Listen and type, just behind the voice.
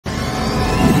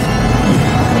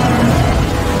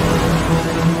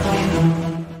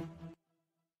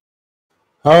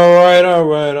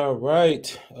All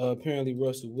right. Apparently,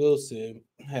 Russell Wilson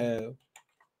have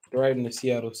threatened the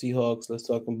Seattle Seahawks. Let's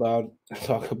talk about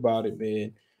it,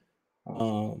 man.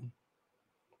 Um,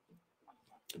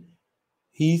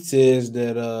 he says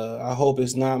that I hope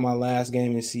it's not my last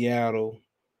game in Seattle,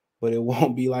 but it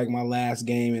won't be like my last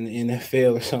game in the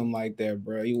NFL or something like that,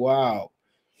 bro. Wow.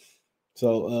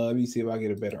 So let me see if I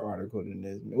get a better article than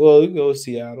this. Well, you go with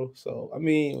Seattle. So I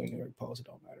mean, when you post, it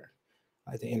don't matter.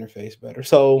 I like the interface better.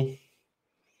 So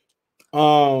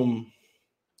um.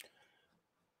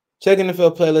 Check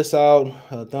NFL playlist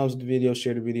out. Thumbs up the video,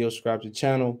 share the video, subscribe to the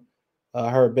channel. I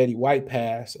heard Betty White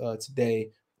pass today,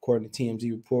 according to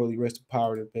TMZ. Reportedly, rest in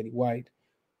power to Betty White.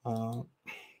 Uh,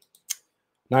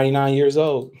 99 years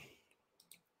old.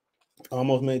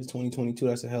 Almost made it to 2022.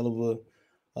 That's a hell of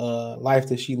a life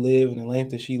that she lived and the length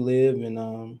that she lived.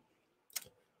 And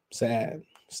sad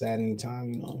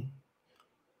anytime,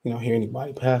 hear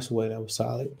anybody pass away. That was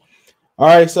solid. All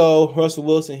right, so Russell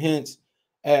Wilson hints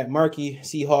at murky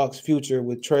Seahawks future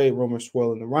with trade rumors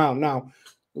swirling around. Now,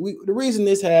 the reason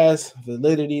this has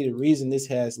validity, the reason this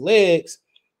has legs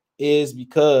is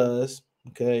because,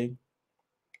 it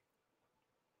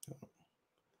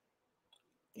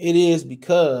is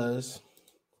because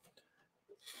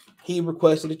he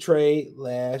requested a trade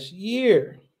last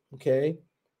year. Okay,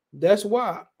 that's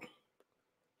why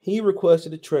he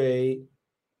requested a trade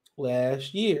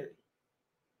last year.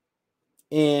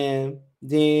 And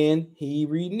then he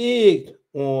reneged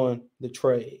on the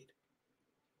trade.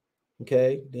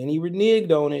 Okay, then he reneged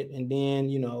on it, and then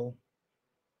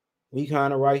we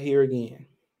kind of right here again.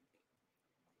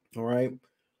 All right.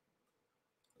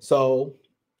 So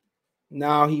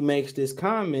now he makes this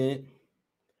comment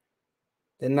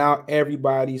that now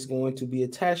everybody's going to be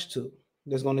attached to.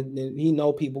 He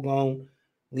know people gonna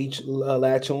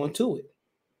latch on to it,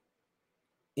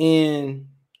 and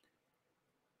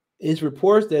it's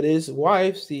reports that his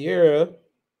wife Sierra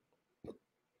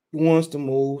wants to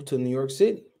move to New York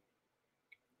City.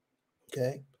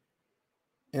 Okay.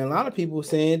 And a lot of people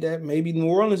saying that maybe New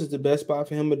Orleans is the best spot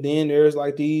for him, but then there's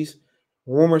like these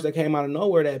rumors that came out of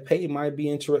nowhere that Peyton might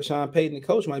be interested. Sean Payton, the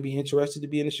coach, might be interested to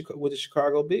be with the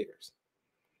Chicago Bears.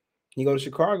 You go to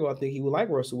Chicago, I think he would like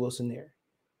Russell Wilson there.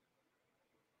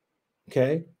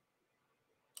 Okay.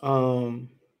 The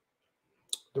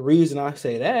reason I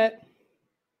say that,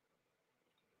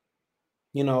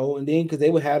 and then because they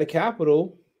would have the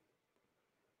capital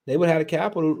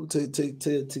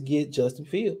to get Justin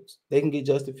Fields. They can get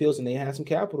Justin Fields, and they have some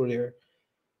capital there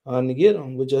to get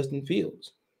them with Justin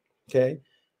Fields. Okay.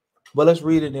 But let's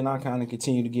read it, and I kind of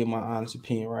continue to give my honest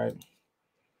opinion, right?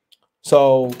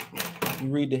 So you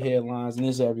read the headlines, and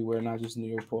it's everywhere, not just New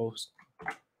York Post.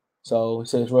 So it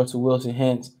says Russell Wilson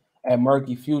hints at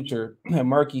murky Seattle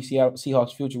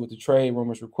Seahawks future with the trade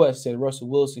rumors request. Said Russell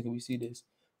Wilson. Can we see this?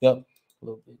 Yep, a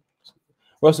little bit.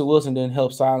 Russell Wilson didn't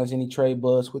help silence any trade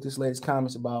buzz with his latest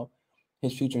comments about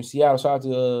his future in Seattle. Shout out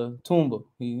to Toomba.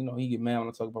 He get mad when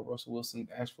I talk about Russell Wilson.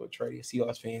 Asked for a trade. A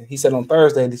Seahawks fan. He said on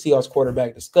Thursday the Seahawks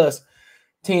quarterback discussed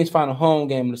team's final home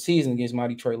game of the season against my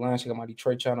Detroit Lions. Check out my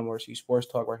Detroit channel, Motor City Sports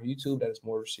Talk, right here on YouTube. That is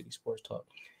Motor City Sports Talk.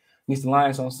 Against the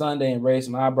Lions on Sunday and raised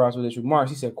some eyebrows with his remarks.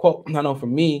 He said, quote, I know for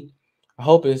me, I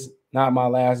hope it's not my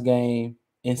last game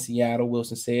in Seattle,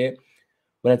 Wilson said.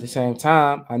 But at the same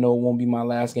time, I know it won't be my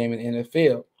last game in the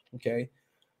NFL. Okay.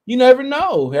 You never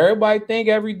know. Everybody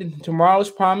think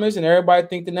tomorrow's promised, and everybody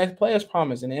think the next play is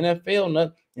promised. In the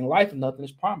NFL, in life, nothing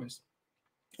is promised.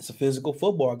 It's a physical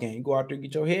football game. You go out there and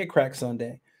get your head cracked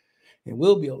Sunday. It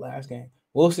will be your last game.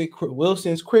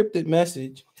 Wilson's cryptic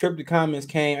comments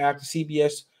came after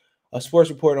CBS Sports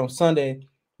report on Sunday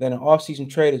that an offseason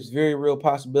trade is a very real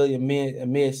possibility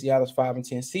amid Seattle's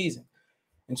 5-10 season.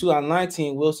 In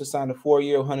 2019, Wilson signed a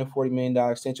 4-year, $140 million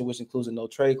extension, which includes a no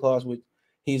trade clause, which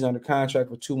he's under contract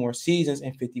for 2 more seasons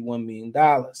and $51 million.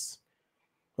 A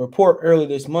report earlier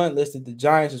this month listed the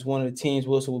Giants as one of the teams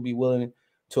Wilson will be willing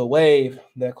to waive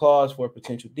that clause for a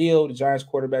potential deal. The Giants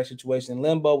quarterback situation in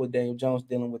limbo with Daniel Jones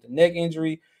dealing with a neck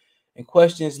injury and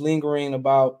questions lingering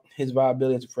about his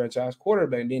viability as a franchise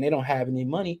quarterback. And then they don't have any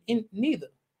money in neither.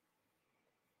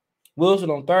 Wilson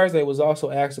on Thursday was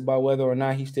also asked about whether or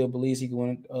not he still believes he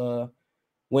can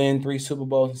win 3 Super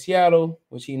Bowls in Seattle,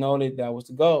 which he noted that was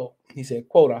the goal. He said,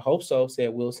 quote, I hope so,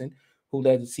 said Wilson, who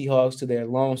led the Seahawks to their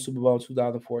lone Super Bowl in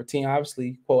 2014.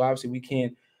 Obviously, we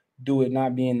can't do it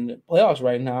not being in the playoffs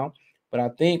right now, but I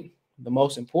think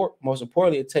most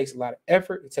importantly, it takes a lot of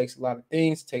effort. It takes a lot of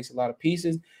things. It takes a lot of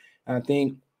pieces. And I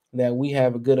think that we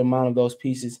have a good amount of those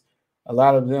pieces. A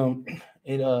lot of them,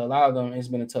 it's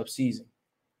been a tough season.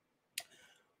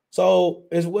 So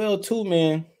as well, too,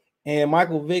 man, And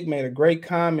Michael Vick made a great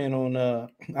comment on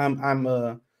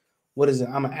what is it?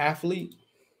 I'm an athlete,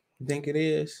 I think it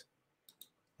is.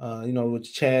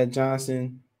 With Chad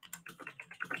Johnson.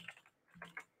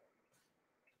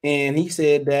 And he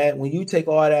said that when you take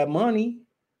all that money,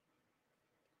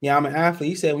 yeah, I'm an athlete.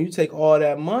 He said when you take all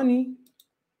that money,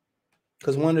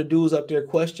 because one of the dudes up there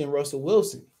questioned Russell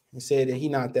Wilson and said that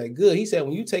he's not that good. He said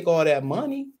when you take all that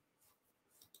money,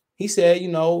 he said,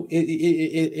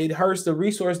 it hurts the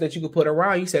resource that you could put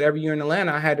around. He said every year in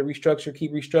Atlanta, I had to restructure,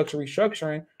 keep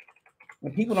restructuring.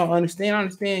 And people don't understand. I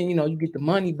understand, you get the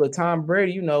money, but Tom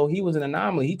Brady, he was an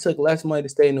anomaly. He took less money to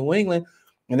stay in New England,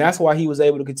 and that's why he was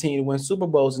able to continue to win Super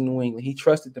Bowls in New England. He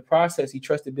trusted the process. He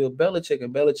trusted Bill Belichick,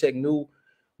 and Belichick knew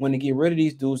when to get rid of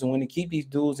these dudes and when to keep these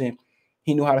dudes, and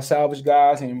he knew how to salvage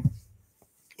guys, and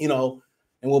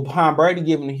and with Tom Brady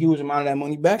giving a huge amount of that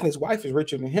money back, and his wife is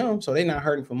richer than him, so they're not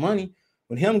hurting for money.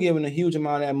 With him giving a huge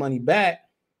amount of that money back,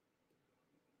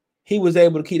 they was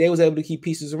able to keep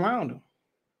pieces around him.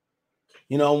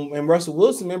 And Russell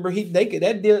Wilson, remember,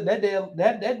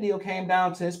 that deal came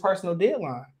down to his personal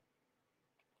deadline.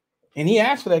 And he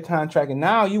asked for that contract, and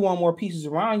now you want more pieces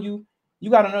around you.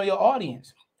 You got to know your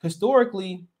audience.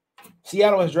 Historically,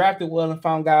 Seattle has drafted well and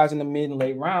found guys in the mid and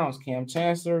late rounds. Cam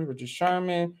Chancellor, Richard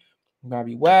Sherman,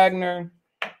 Bobby Wagner.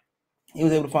 He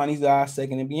was able to find these guys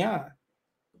second and beyond.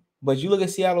 But you look at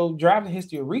Seattle drafting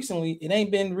history recently, it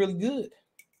ain't been really good.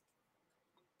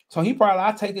 So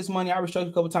I'll take this money, I restructured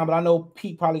a couple times, but I know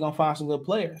Pete probably going to find some good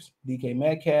players. DK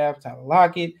Metcalf, Tyler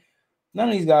Lockett. None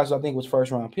of these guys, I think, was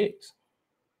first-round picks.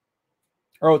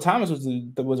 Earl Thomas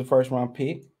was a first-round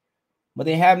pick, but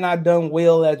they have not done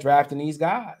well at drafting these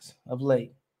guys of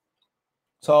late.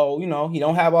 So, they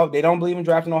don't believe in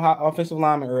drafting no offensive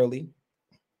linemen early,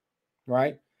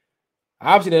 right?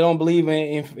 Obviously, they don't believe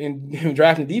in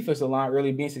drafting defensive line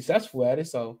early, being successful at it.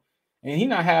 So, and he's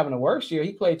not having a worst year.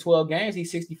 He played 12 games.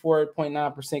 He's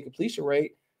 64.9% completion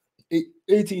rate,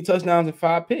 18 touchdowns and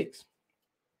 5 picks.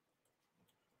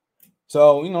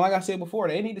 So, like I said before,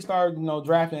 they need to start,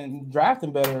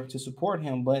 drafting better to support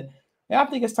him. But I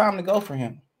think it's time to go for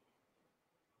him.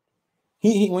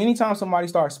 Anytime somebody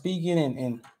starts speaking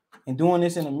and doing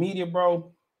this in the media,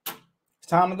 bro, it's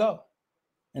time to go.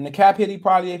 And the cap hit they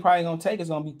probably gonna take is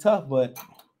gonna be tough, but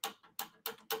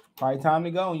probably time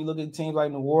to go. And you look at teams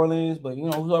like New Orleans, but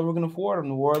who's ever gonna afford them?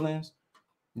 New Orleans,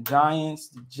 the Giants,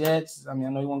 the Jets. I mean, I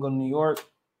know you want to go to New York,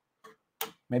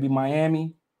 maybe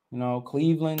Miami,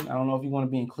 Cleveland. I don't know if you want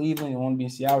to be in Cleveland, you want to be in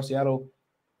Seattle. Seattle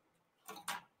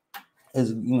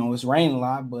is, it's raining a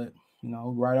lot, but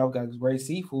right off got great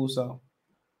seafood, so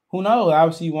who knows?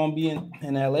 Obviously, you won't be in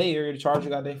LA area. The Chargers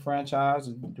got their franchise,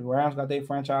 the Rams got their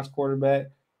franchise quarterback.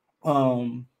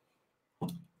 Will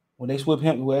they switch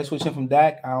him from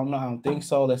Dak? I don't know. I don't think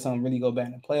so. Let something really go back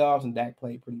in the playoffs, and Dak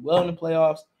played pretty well in the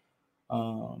playoffs.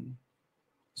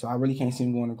 So I really can't see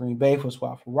him going to Green Bay for a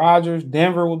spot for Rodgers.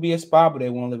 Denver would be a spot, but they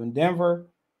want to live in Denver.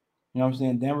 You know what I'm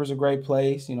saying? Denver's a great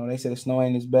place. They say the snow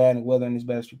ain't as bad and the weather ain't as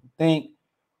bad as people think.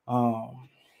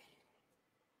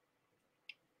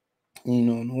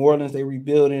 New Orleans, they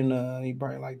rebuilding. They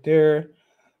probably like there.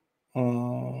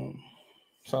 So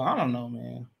I don't know,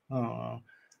 man. I don't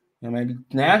know. Maybe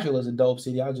Nashville is a dope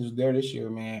city. I was just there this year,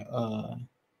 man.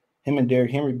 Him and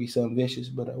Derrick Henry be something vicious,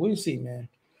 but we'll see, man.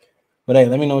 But hey,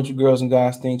 let me know what you girls and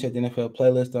guys think. Check the NFL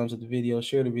playlist, thumbs up the video,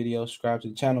 share the video, subscribe to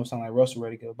the channel. Sound like Russell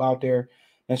ready to get about there.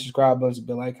 And subscribe button, the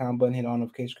bell icon button, hit on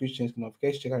notifications, change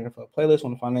notifications, check out the NFL playlist.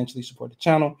 Want to financially support the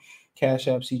channel? Cash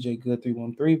App CJ Good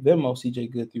 313, Venmo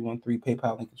CJ Good 313,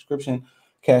 PayPal link in description.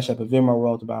 Cash App and Venmo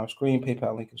roll to the bottom screen,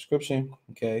 PayPal link in description.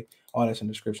 Okay, all that's in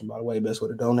the description, by the way. Best way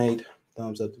to donate.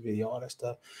 Thumbs up the video, all that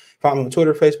stuff. Follow me on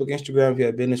Twitter, Facebook, Instagram. If you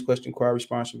have business question, inquiry,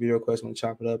 response, video question, want to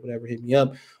chop it up, whatever, hit me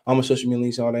up. All my social media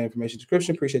links, all that information in the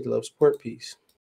description. Appreciate the love, support. Peace.